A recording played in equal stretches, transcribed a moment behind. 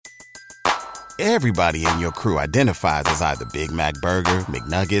Everybody in your crew identifies as either Big Mac Burger,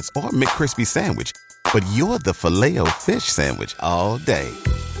 McNuggets, or McCrispy Sandwich. But you're the Filet-O-Fish Sandwich all day.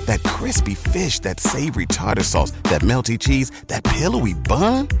 That crispy fish, that savory tartar sauce, that melty cheese, that pillowy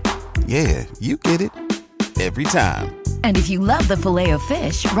bun. Yeah, you get it. Every time. And if you love the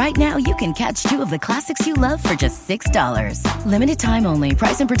Filet-O-Fish, right now you can catch two of the classics you love for just $6. Limited time only.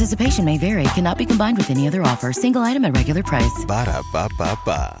 Price and participation may vary. Cannot be combined with any other offer. Single item at regular price.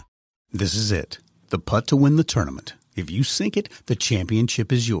 Ba-da-ba-ba-ba. This is it. The putt to win the tournament. If you sink it, the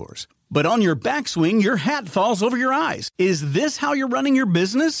championship is yours. But on your backswing, your hat falls over your eyes. Is this how you're running your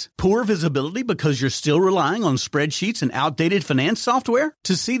business? Poor visibility because you're still relying on spreadsheets and outdated finance software?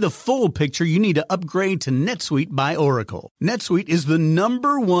 To see the full picture, you need to upgrade to NetSuite by Oracle. NetSuite is the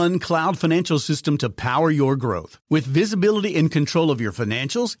 #1 cloud financial system to power your growth. With visibility and control of your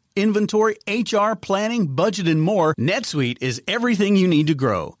financials, inventory, HR, planning, budget, and more, NetSuite is everything you need to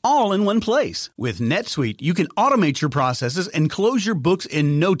grow, all in one place. With NetSuite, you can automate your processes and close your books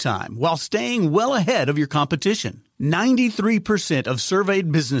in no time, while staying well ahead of your competition. 93% of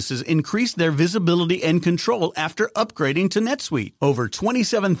surveyed businesses increased their visibility and control after upgrading to NetSuite. Over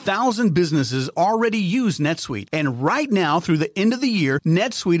 27,000 businesses already use NetSuite. And right now, through the end of the year,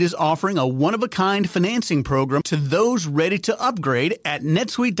 NetSuite is offering a one-of-a-kind financing program to those ready to upgrade at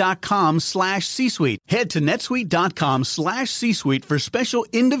netsuite.com/C-Suite. Head to netsuite.com/C-Suite for special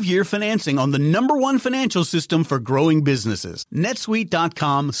end-of-year financing on the #1 financial system for growing businesses.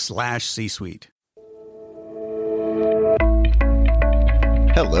 netsuite.com/C-Suite.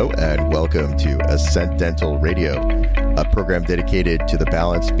 Hello and welcome to Ascent Dental Radio, a program dedicated to the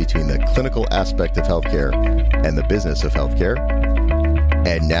balance between the clinical aspect of healthcare and the business of healthcare.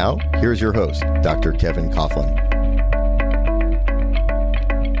 And now, here's your host, Dr. Kevin Coughlin.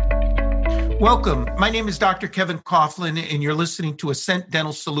 Welcome. My name is Dr. Kevin Coughlin, and you're listening to Ascent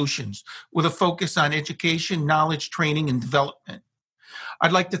Dental Solutions with a focus on education, knowledge, training, and development.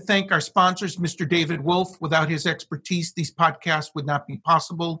 I'd like to thank our sponsors, Mr. David Wolf. Without his expertise, these podcasts would not be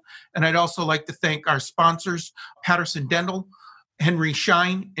possible. And I'd also like to thank our sponsors, Patterson Dental, Henry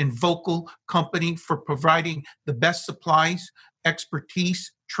Schein, and Vocal Company for providing the best supplies,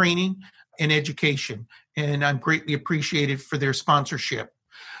 expertise, training, and education. And I'm greatly appreciated for their sponsorship.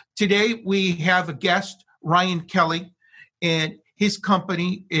 Today, we have a guest, Ryan Kelly, and his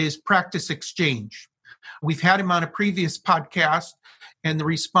company is Practice Exchange. We've had him on a previous podcast, and the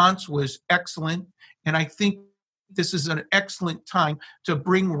response was excellent. And I think this is an excellent time to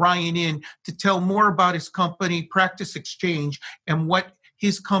bring Ryan in to tell more about his company, Practice Exchange, and what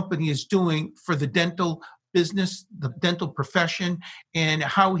his company is doing for the dental business, the dental profession, and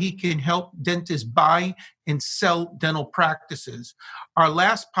how he can help dentists buy and sell dental practices. Our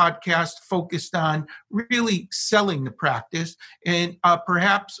last podcast focused on really selling the practice, and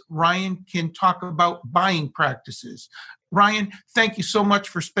perhaps Ryan can talk about buying practices. Ryan, thank you so much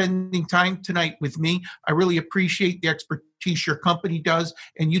for spending time tonight with me. I really appreciate the expertise your company does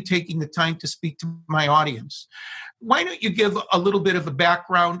and you taking the time to speak to my audience. Why don't you give a little bit of a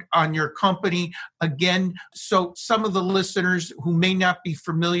background on your company again, so some of the listeners who may not be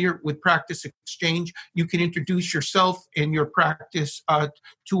familiar with Practice Exchange, you can introduce yourself and your practice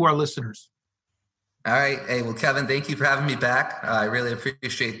to our listeners. All right. Hey, well, Kevin, thank you for having me back. I really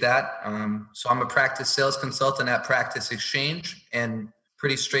appreciate that. So I'm a practice sales consultant at Practice Exchange, and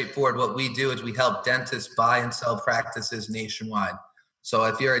pretty straightforward. What we do is we help dentists buy and sell practices nationwide. So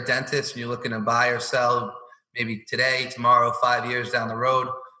if you're a dentist and you're looking to buy or sell maybe today, tomorrow, 5 years down the road,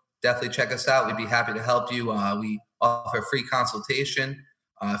 definitely check us out. We'd be happy to help you. We offer free consultation,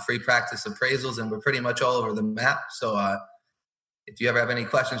 free practice appraisals, and we're pretty much all over the map. So if you ever have any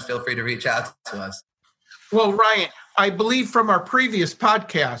questions, feel free to reach out to us. Well, Ryan, I believe from our previous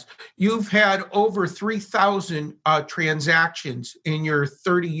podcast, you've had over 3,000 transactions in your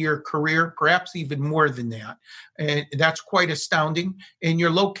 30-year career, perhaps even more than that. And that's quite astounding. And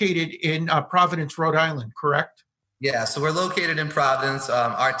you're located in Providence, Rhode Island, correct? Yeah, so we're located in Providence.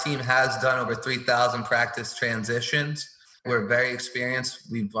 Our team has done over 3,000 practice transitions. We're very experienced.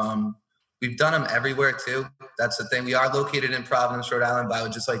 We've done them everywhere too. That's the thing. We are located in Providence, Rhode Island, but I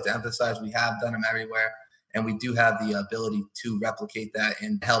would just like to emphasize we have done them everywhere. And we do have the ability to replicate that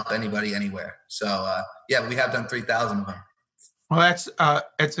and help anybody anywhere. So, yeah, we have done 3,000 of them. Well, that's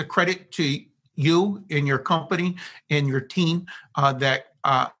a credit to you and your company and your team that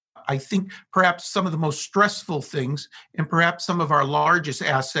I think perhaps some of the most stressful things and perhaps some of our largest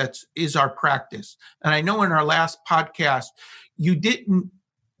assets is our practice. And I know in our last podcast, you didn't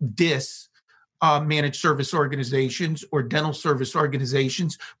diss managed service organizations or dental service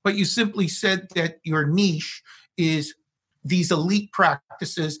organizations, but you simply said that your niche is these elite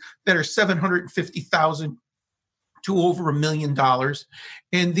practices that are $750,000 to over $1 million.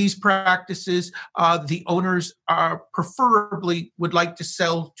 And these practices, the owners are preferably would like to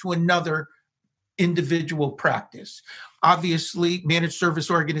sell to another individual practice. Obviously, managed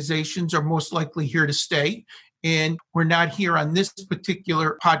service organizations are most likely here to stay. And we're not here on this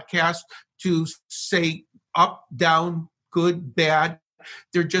particular podcast to say up, down, good, bad.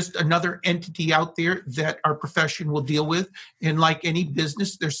 They're just another entity out there that our profession will deal with. And like any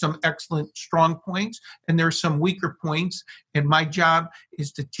business, there's some excellent strong points and there's some weaker points. And my job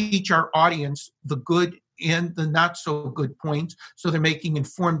is to teach our audience the good and the not so good points so they're making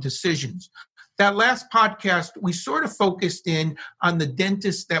informed decisions. That last podcast, we sort of focused in on the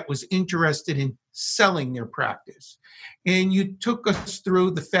dentist that was interested in selling their practice. And you took us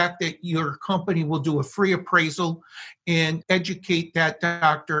through the fact that your company will do a free appraisal and educate that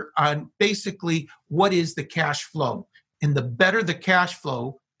doctor on basically what is the cash flow. And the better the cash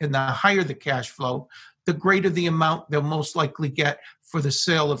flow and the higher the cash flow, the greater the amount they'll most likely get for the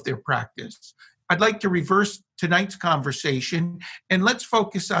sale of their practice. I'd like to reverse tonight's conversation and let's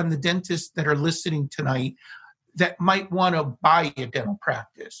focus on the dentists that are listening tonight that might want to buy a dental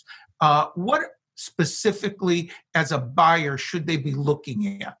practice. What specifically as a buyer should they be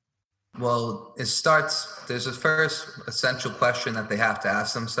looking at? Well, there's a first essential question that they have to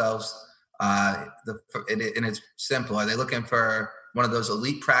ask themselves. And it's simple. Are they looking for one of those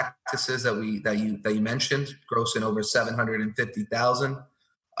elite practices that you mentioned, grossing over $750,000?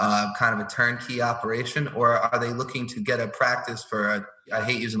 Kind of a turnkey operation, or are they looking to get a practice for I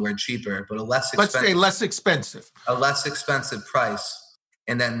hate using the word cheaper, but a less expensive price,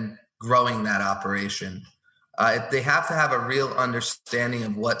 and then growing that operation? They have to have a real understanding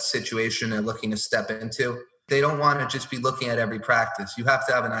of what situation they're looking to step into. They don't want to just be looking at every practice. You have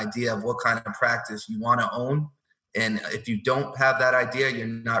to have an idea of what kind of practice you want to own. And if you don't have that idea, you're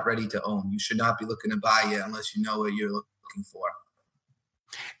not ready to own. You should not be looking to buy it unless you know what you're looking for.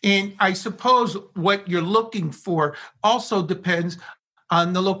 And I suppose what you're looking for also depends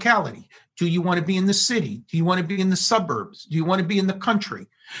on the locality. Do you want to be in the city? Do you want to be in the suburbs? Do you want to be in the country?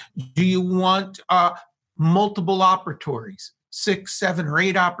 Do you want multiple operatories, 6, 7, or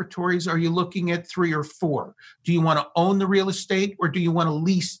 8 operatories? Are you looking at 3 or 4? Do you want to own the real estate or do you want to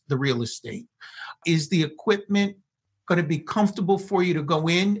lease the real estate? Is the equipment going to be comfortable for you to go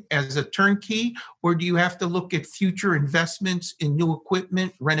in as a turnkey, or do you have to look at future investments in new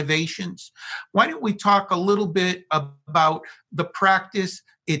equipment, renovations? Why don't we talk a little bit about the practice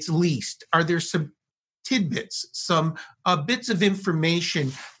it's leased? Are there some tidbits, some bits of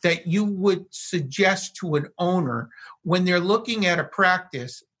information that you would suggest to an owner when they're looking at a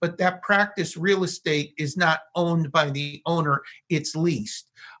practice, but that practice real estate is not owned by the owner, it's leased?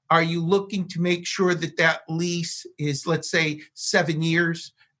 Are you looking to make sure that that lease is, let's say, 7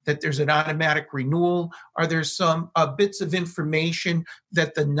 years, that there's an automatic renewal? Are there some bits of information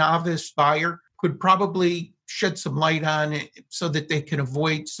that the novice buyer could probably shed some light on so that they can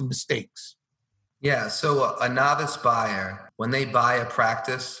avoid some mistakes? Yeah, so a novice buyer, when they buy a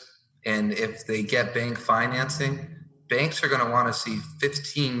practice and if they get bank financing, banks are going to want to see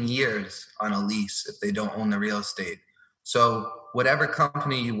 15 years on a lease if they don't own the real estate. So whatever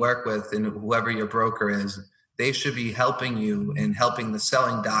company you work with and whoever your broker is, they should be helping you and helping the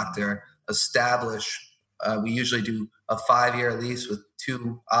selling doctor establish. We usually do a 5-year lease with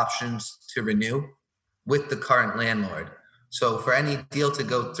 2 options to renew with the current landlord. So for any deal to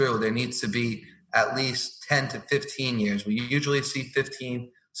go through, there needs to be at least 10 to 15 years. We usually see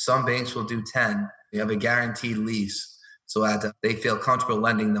 15. Some banks will do 10. You have a guaranteed lease so that they feel comfortable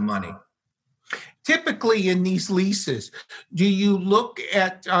lending the money. Typically in these leases, do you look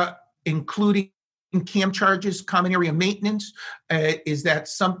at including CAM charges, common area maintenance? Is that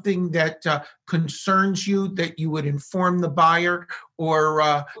something that concerns you that you would inform the buyer?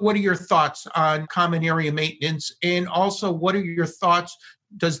 Or what are your thoughts on common area maintenance? And also, what are your thoughts?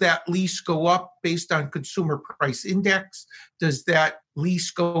 Does that lease go up based on consumer price index? Does that lease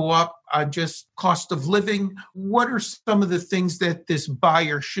go up on just cost of living? What are some of the things that this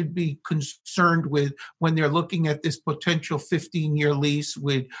buyer should be concerned with when they're looking at this potential 15-year lease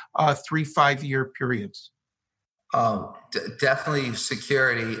with 3 5-year periods? Definitely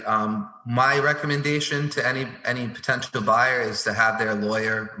security. My recommendation to any potential buyer is to have their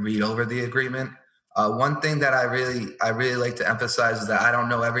lawyer read over the agreement. One thing that I really like to emphasize is that I don't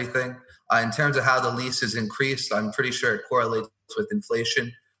know everything. In terms of how the lease is increased, I'm pretty sure it correlates with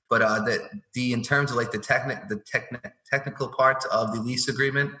inflation. But in terms of like the technical parts of the lease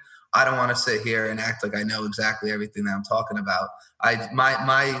agreement, I don't want to sit here and act like I know exactly everything that I'm talking about.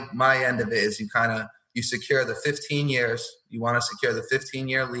 My end of it is you kind of you secure the 15 years. You want to secure the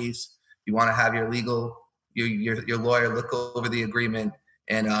 15-year lease. You want to have your your lawyer look over the agreement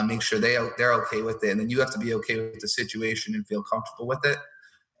and make sure they're okay with it. And then you have to be okay with the situation and feel comfortable with it.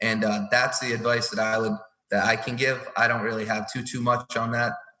 And that's the advice that I can give. I don't really have too much on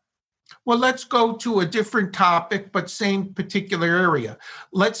that. Well, let's go to a different topic, but same particular area.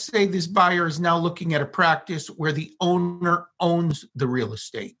 Let's say this buyer is now looking at a practice where the owner owns the real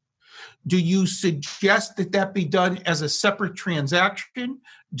estate. Do you suggest that be done as a separate transaction?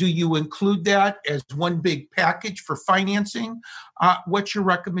 Do you include that as one big package for financing? What's your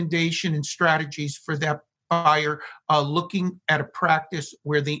recommendation and strategies for that buyer looking at a practice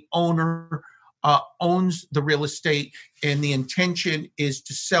where the owner owns the real estate and the intention is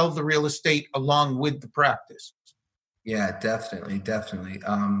to sell the real estate along with the practice? Yeah, definitely.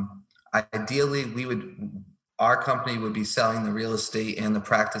 Ideally, our company would be selling the real estate and the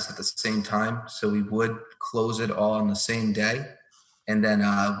practice at the same time. So we would close it all on the same day. And then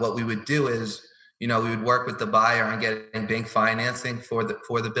what we would do is, we would work with the buyer on getting bank financing for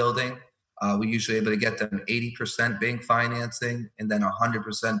the building. We usually able to get them 80% bank financing and then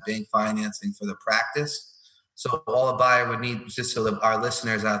 100% bank financing for the practice. So all a buyer would need, just so that our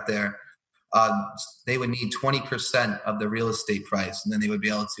listeners out there, they would need 20% of the real estate price, and then they would be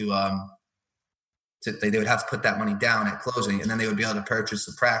able to they would have to put that money down at closing, and then they would be able to purchase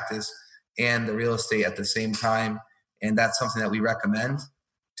the practice and the real estate at the same time. And that's something that we recommend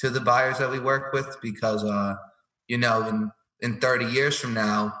to the buyers that we work with, because in 30 years from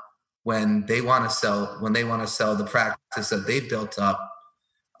now, when they want to sell the practice that they built up,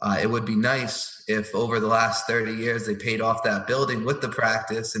 it would be nice if over the last 30 years they paid off that building with the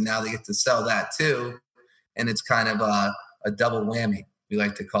practice, and now they get to sell that too. And it's kind of a double whammy, we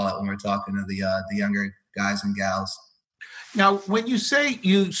like to call it when we're talking to the younger guys and gals. Now, when you say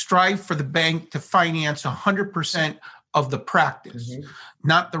you strive for the bank to finance 100% of the practice,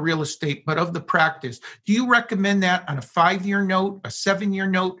 not the real estate, but of the practice, do you recommend that on a 5-year note, a 7-year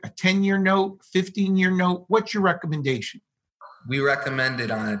note, a 10-year note, 15-year note? What's your recommendation? We recommend it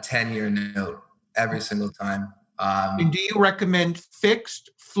on a 10-year note every single time. And do you recommend fixed,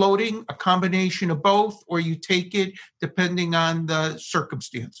 floating, a combination of both, or you take it depending on the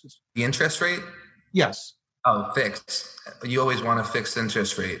circumstances? The interest rate? Yes. Oh, fixed. You always want a fixed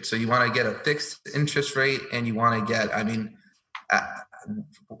interest rate. So you want to get a fixed interest rate, and you want to get,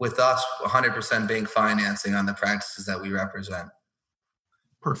 with us, 100% bank financing on the practices that we represent.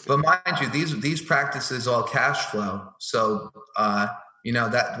 Perfect. But mind you, these practices all cash flow. So,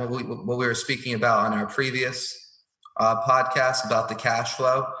 that what we were speaking about on our previous podcast about the cash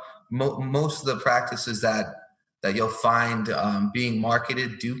flow, most of the practices that you'll find being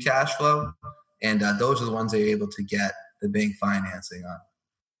marketed do cash flow. And those are the ones that you're able to get the bank financing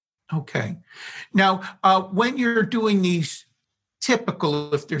on. Okay. Now, when you're doing these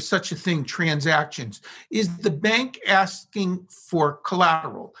typical, if there's such a thing, transactions, is the bank asking for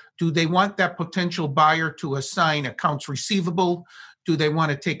collateral? Do they want that potential buyer to assign accounts receivable? Do they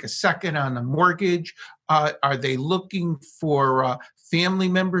want to take a second on a mortgage? Are they looking for family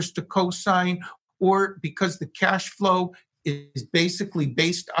members to co-sign? Or because the cash flow is basically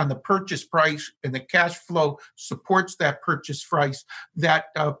based on the purchase price and the cash flow supports that purchase price, that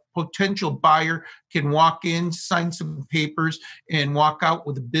potential buyer can walk in, sign some papers, and walk out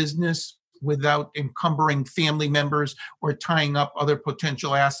with a business without encumbering family members or tying up other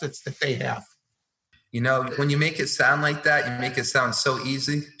potential assets that they have? When you make it sound like that, you make it sound so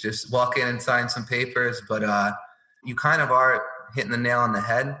easy. Just walk in and sign some papers, but you kind of are hitting the nail on the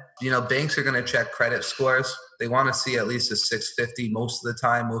head. Banks are going to check credit scores. They want to see at least a 650 most of the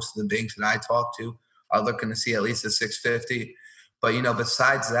time. Most of the banks that I talk to are looking to see at least a 650. But,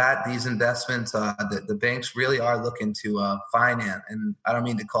 besides that, these investments, the banks really are looking to finance. And I don't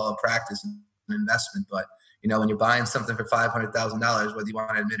mean to call a practice an investment, but, when you're buying something for $500,000, whether you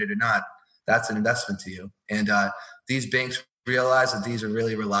want to admit it or not, that's an investment to you. And these banks realize that these are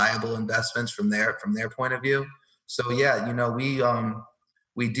really reliable investments from their point of view. So, yeah,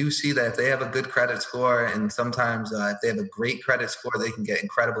 we do see that if they have a good credit score, and sometimes if they have a great credit score, they can get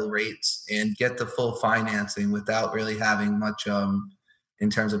incredible rates and get the full financing without really having much in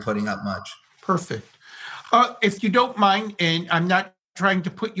terms of putting up much. Perfect. If you don't mind, and I'm not trying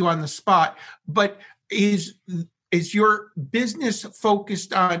to put you on the spot, but is your business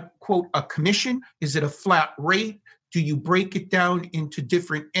focused on, quote, a commission? Is it a flat rate? Do you break it down into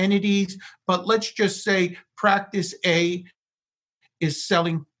different entities? But let's just say practice A is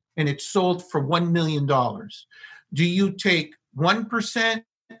selling and it's sold for $1 million. Do you take 1%,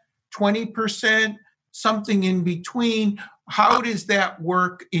 20%, something in between? How does that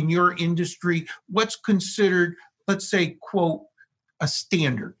work in your industry? What's considered, let's say, quote, a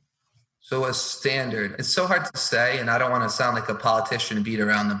standard? So a standard, it's so hard to say, and I don't want to sound like a politician and beat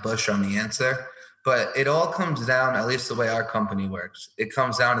around the bush on the answer, but it all comes down, at least the way our company works, it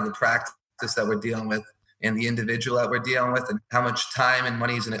comes down to the practice that we're dealing with and the individual that we're dealing with and how much time and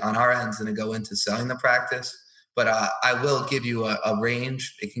money is on our ends going to go into selling the practice. But I will give you a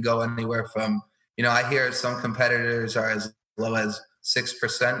range. It can go anywhere from, I hear some competitors are as low as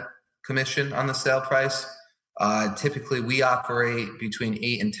 6% commission on the sale price. Typically, we operate between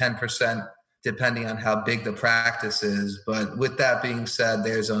 8 and 10%, depending on how big the practice is. But with that being said,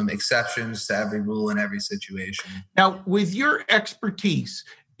 there's exceptions to every rule in every situation. Now, with your expertise,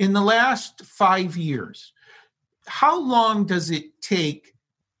 in the last 5 years, how long does it take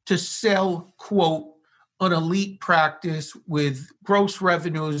to sell, quote, an elite practice with gross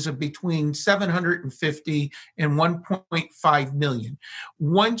revenues of between 750 and 1.5 million?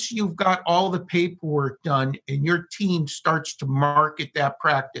 Once you've got all the paperwork done and your team starts to market that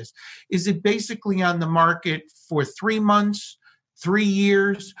practice, is it basically on the market for 3 months, 3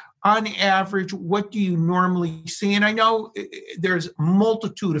 years? On average, what do you normally see? And I know there's a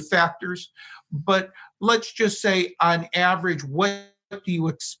multitude of factors, but let's just say on average, what do you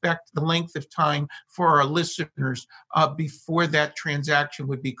expect the length of time for our listeners before that transaction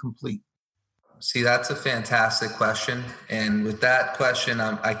would be complete? See, that's a fantastic question. And with that question,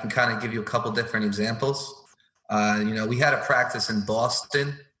 I can kind of give you a couple different examples. We had a practice in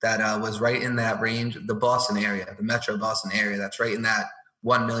Boston that was right in that range, the Boston area, the metro Boston area, that's right in that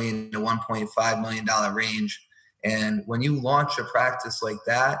 $1 million to $1.5 million range. And when you launch a practice like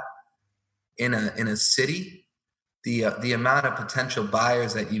that in a city, the amount of potential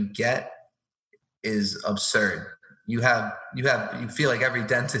buyers that you get is absurd. You feel like every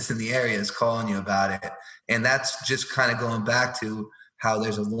dentist in the area is calling you about it. And that's just kind of going back to how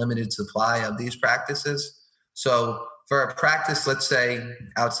there's a limited supply of these practices. So for a practice, let's say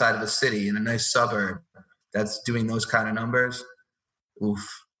outside of a city in a nice suburb that's doing those kind of numbers,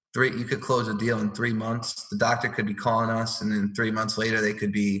 you could close a deal in 3 months. The doctor could be calling us, and then 3 months later, they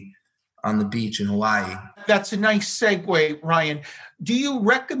could be on the beach in Hawaii. That's a nice segue, Ryan. Do you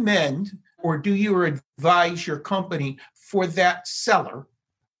recommend or do you advise your company for that seller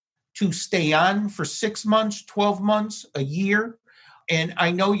to stay on for 6 months, 12 months, a year? And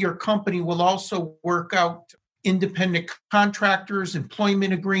I know your company will also work out independent contractors,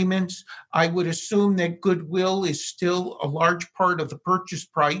 employment agreements. I would assume that goodwill is still a large part of the purchase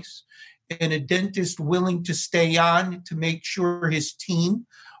price, and a dentist willing to stay on to make sure his team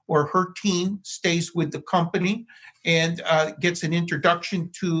or her team stays with the company and gets an introduction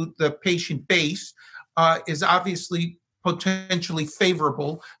to the patient base is obviously potentially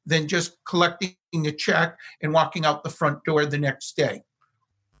favorable than just collecting a check and walking out the front door the next day.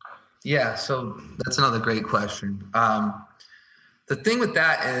 Yeah, so that's another great question. The thing with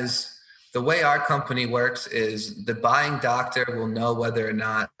that is the way our company works is the buying doctor will know whether or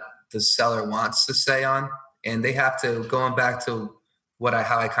not the seller wants to stay on, and they have to, going back to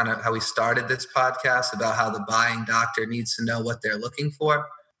how we started this podcast about how the buying doctor needs to know what they're looking for.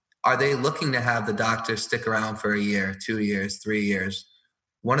 Are they looking to have the doctor stick around for a year, 2 years, 3 years?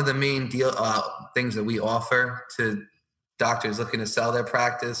 One of the main things that we offer to doctors looking to sell their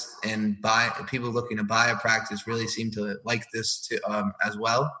practice and people looking to buy a practice really seem to like this as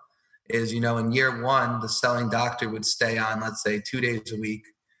well, is, in year one, the selling doctor would stay on, let's say, 2 days a week.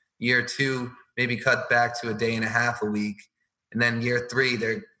 Year two, maybe cut back to a day and a half a week. And then year three,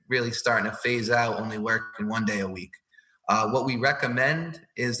 they're really starting to phase out, only working 1 day a week. What we recommend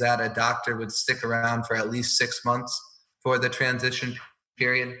is that a doctor would stick around for at least 6 months for the transition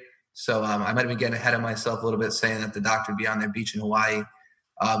period. So I might have been getting ahead of myself a little bit saying that the doctor would be on their beach in Hawaii.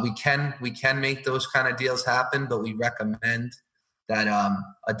 We can make those kind of deals happen, but we recommend that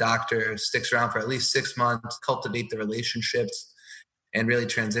a doctor sticks around for at least 6 months, cultivate the relationships, and really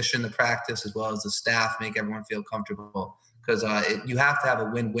transition the practice as well as the staff, make everyone feel comfortable. Because you have to have a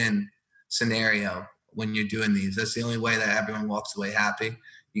win-win scenario when you're doing these. That's the only way that everyone walks away happy.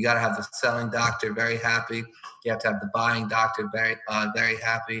 You got to have the selling doctor very happy. You have to have the buying doctor very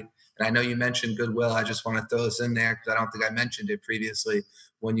happy. And I know you mentioned goodwill. I just want to throw this in there because I don't think I mentioned it previously.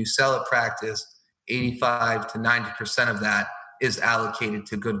 When you sell a practice, 85 to 90% of that is allocated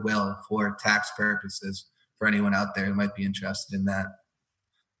to goodwill for tax purposes for anyone out there who might be interested in that.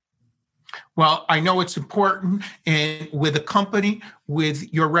 Well, I know it's important, and with a company,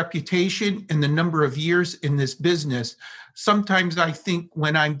 with your reputation and the number of years in this business, sometimes I think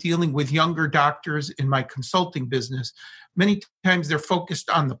when I'm dealing with younger doctors in my consulting business, many times they're focused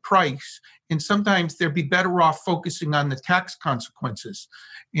on the price, and sometimes they'd be better off focusing on the tax consequences.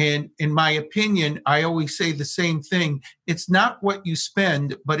 And in my opinion, I always say the same thing. It's not what you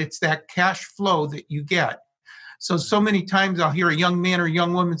spend, but it's that cash flow that you get. So many times I'll hear a young man or a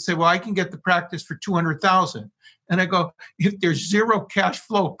young woman say, well, I can get the practice for $200,000. And I go, if there's zero cash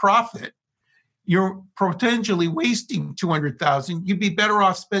flow profit, you're potentially wasting $200,000. You'd be better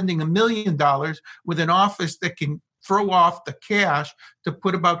off spending $1 million with an office that can throw off the cash to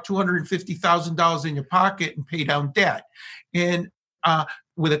put about $250,000 in your pocket and pay down debt. And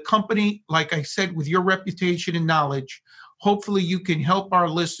with a company, like I said, with your reputation and knowledge, hopefully you can help our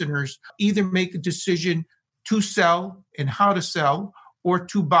listeners either make a decision to sell and how to sell, or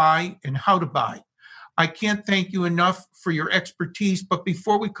to buy and how to buy. I can't thank you enough for your expertise, but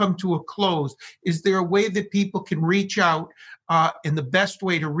before we come to a close, is there a way that people can reach out and the best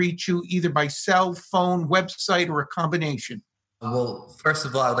way to reach you, either by cell phone, website, or a combination? Well, first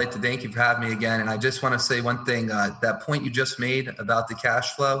of all, I'd like to thank you for having me again. And I just want to say one thing, that point you just made about the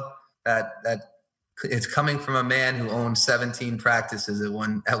cash flow, that it's coming from a man who owned 17 practices at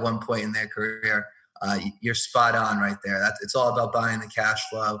one point in their career. You're spot on right there. It's all about buying the cash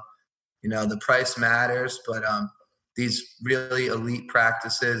flow. You know, the price matters, but these really elite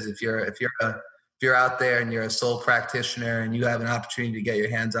practices, if you're out there and you're a sole practitioner and you have an opportunity to get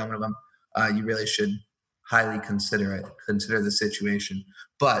your hands on one of them, you really should highly consider the situation.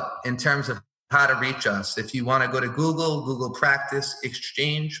 But in terms of how to reach us, if you want to go to Google Practice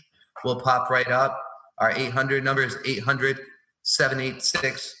Exchange, we'll pop right up. Our 800 number is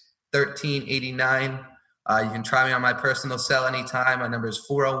 800-786-1389. You can try me on my personal cell anytime. My number is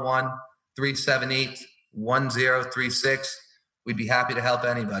 401-378-1036. We'd be happy to help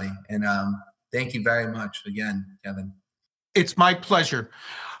anybody. And thank you very much again, Kevin. It's my pleasure.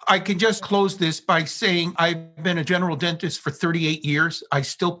 I can just close this by saying I've been a general dentist for 38 years. I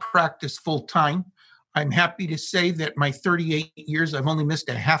still practice full time. I'm happy to say that my 38 years, I've only missed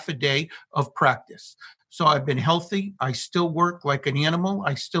a half a day of practice. So I've been healthy. I still work like an animal.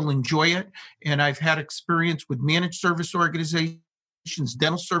 I still enjoy it. And I've had experience with managed service organizations,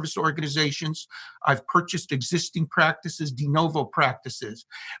 dental service organizations. I've purchased existing practices, de novo practices.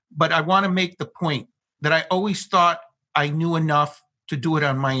 But I want to make the point that I always thought I knew enough to do it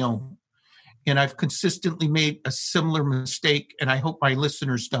on my own. And I've consistently made a similar mistake, and I hope my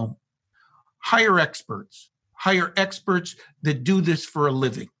listeners don't. Hire experts that do this for a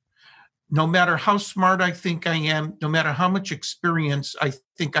living. No matter how smart I think I am, no matter how much experience I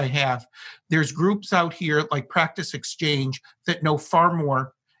think I have, there's groups out here like Practice Exchange that know far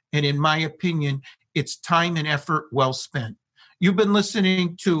more. And in my opinion, it's time and effort well spent. You've been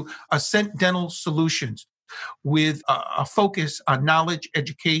listening to Ascent Dental Solutions with a focus on knowledge,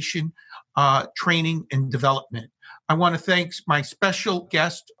 education, training, and development. I want to thank my special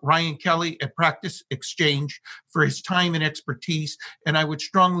guest, Ryan Kelly at Practice Exchange, for his time and expertise. And I would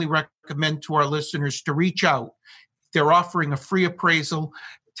strongly recommend to our listeners to reach out. They're offering a free appraisal.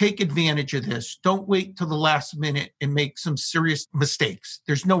 Take advantage of this. Don't wait till the last minute and make some serious mistakes.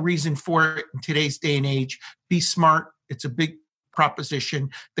 There's no reason for it in today's day and age. Be smart. It's a big proposition.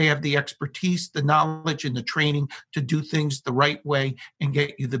 They have the expertise, the knowledge, and the training to do things the right way and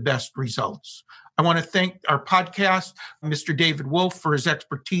get you the best results. I want to thank our podcast, Mr. David Wolf, for his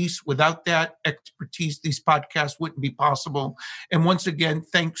expertise. Without that expertise, these podcasts wouldn't be possible. And once again,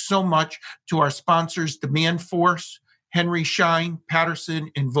 thanks so much to our sponsors, Demand Force, Henry Schein, Patterson,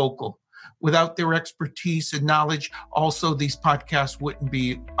 and Vocal. Without their expertise and knowledge, also these podcasts wouldn't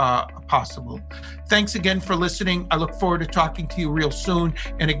be possible. Thanks again for listening. I look forward to talking to you real soon.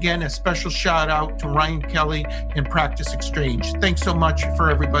 And again, a special shout out to Ryan Kelly and Practice Exchange. Thanks so much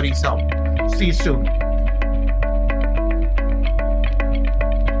for everybody's help. See you soon.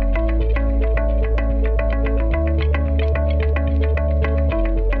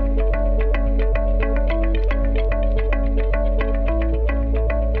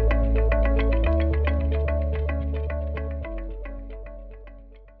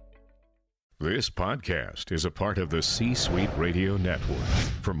 This podcast is a part of the C-Suite Radio Network.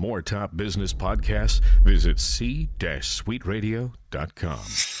 For more top business podcasts, visit c-suiteradio.com.